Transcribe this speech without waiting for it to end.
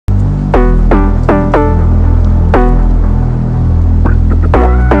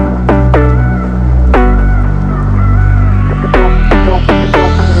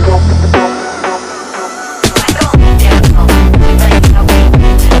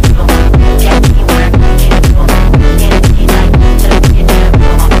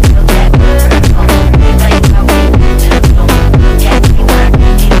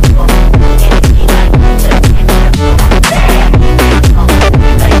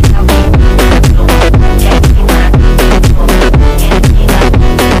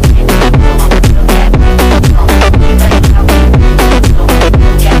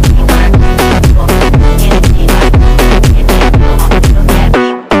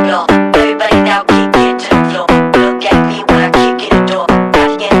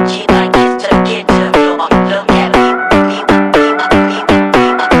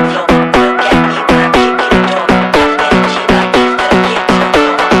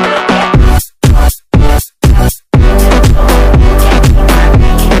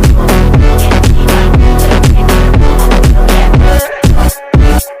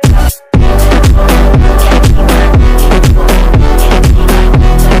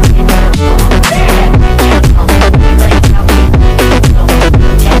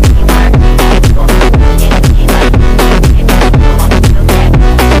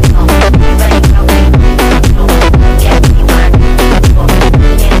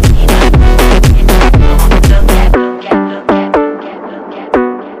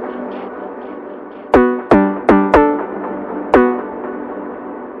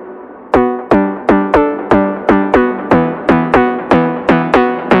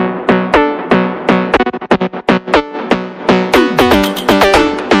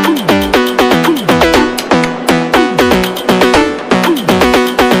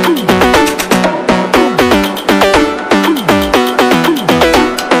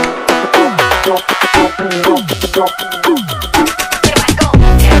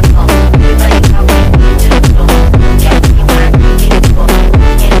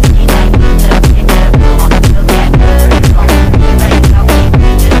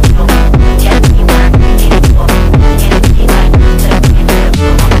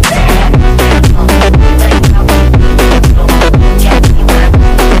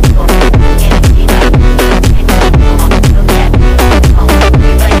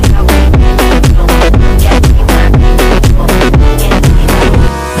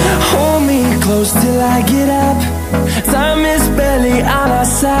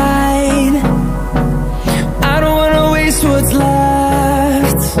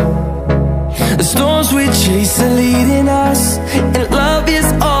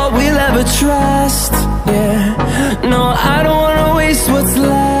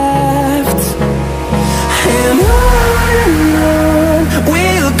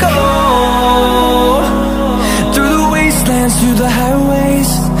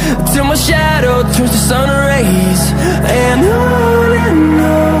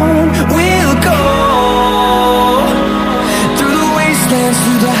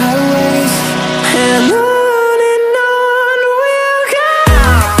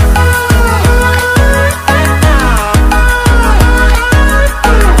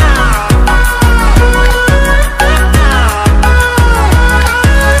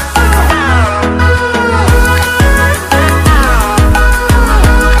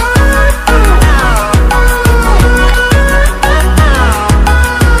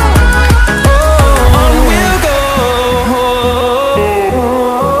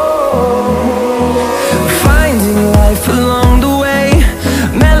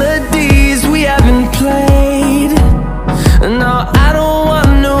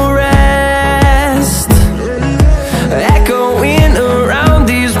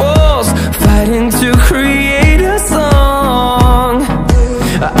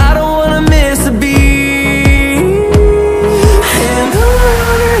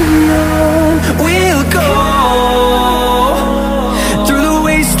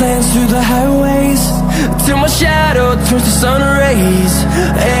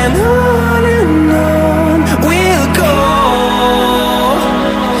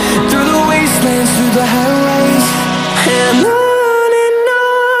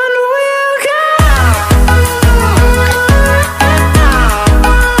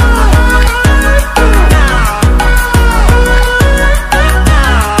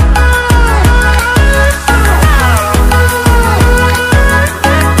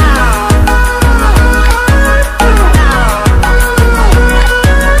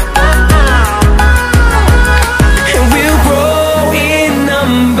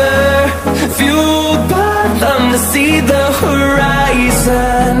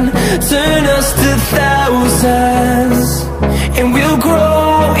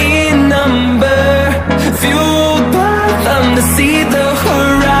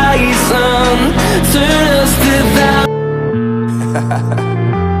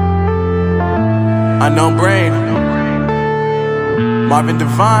Unknown Brain, Marvin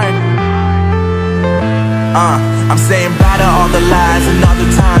Divine. I'm saying bye to all the lies and all the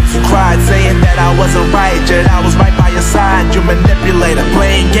times you cried, saying that I wasn't right, yet I was right by your side. You manipulator,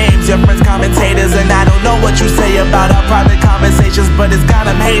 playing games, your friends commentators, and I don't know what you say about our private conversations, but it's got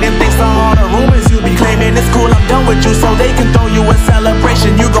them hating. Thanks to all the rumors you be claiming. It's cool, I'm done with you, so they can throw you a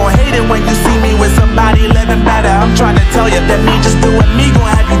celebration. You gon' hate it when you see me with somebody living better. I'm trying to tell you that me just doing me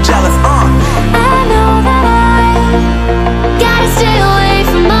gon' have you jealous. I know that I gotta stay away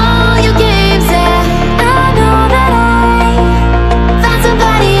from all your games, yeah. I know that I found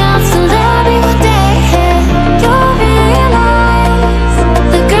somebody else to love me one day, yeah. You'll realize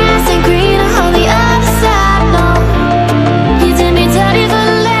the grass ain't greener on the other side, no. You did me dirty for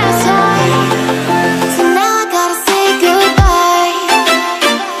the last time, so now I gotta say goodbye.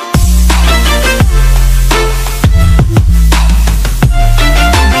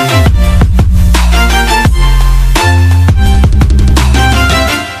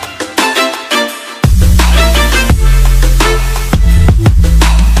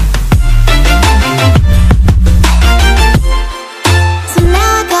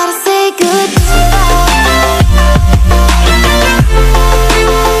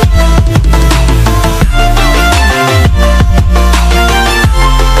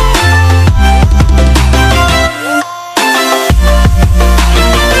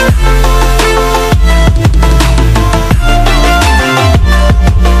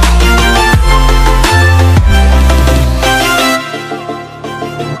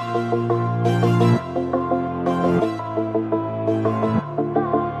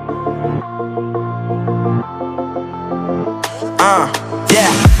 Yeah,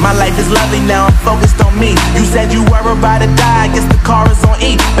 my life is lovely now, I'm focused on me. You said you were about to die, I guess the car is on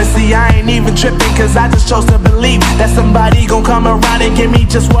E. But see, I ain't even tripping, cause I just chose to believe that somebody gon' come around and give me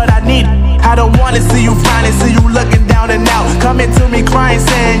just what I need. I don't wanna see you finally, see you looking down and out, coming to me crying,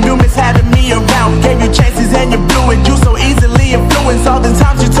 saying you miss having me around. Gave you chances and you blew it, you so easily influenced. All the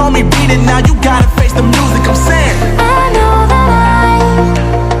times you told me beat it, now you gotta face the music, I'm saying I know that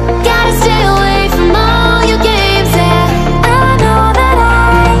I gotta stay away from all your games, yeah. I know that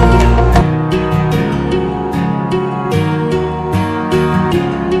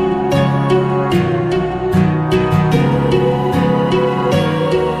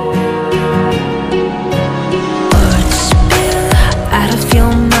words spill out of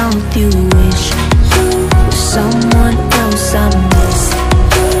your mouth. You wish you were someone else. I miss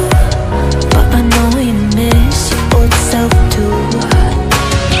you, but I know you miss your old self too.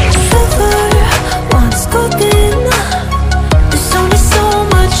 Never once go there.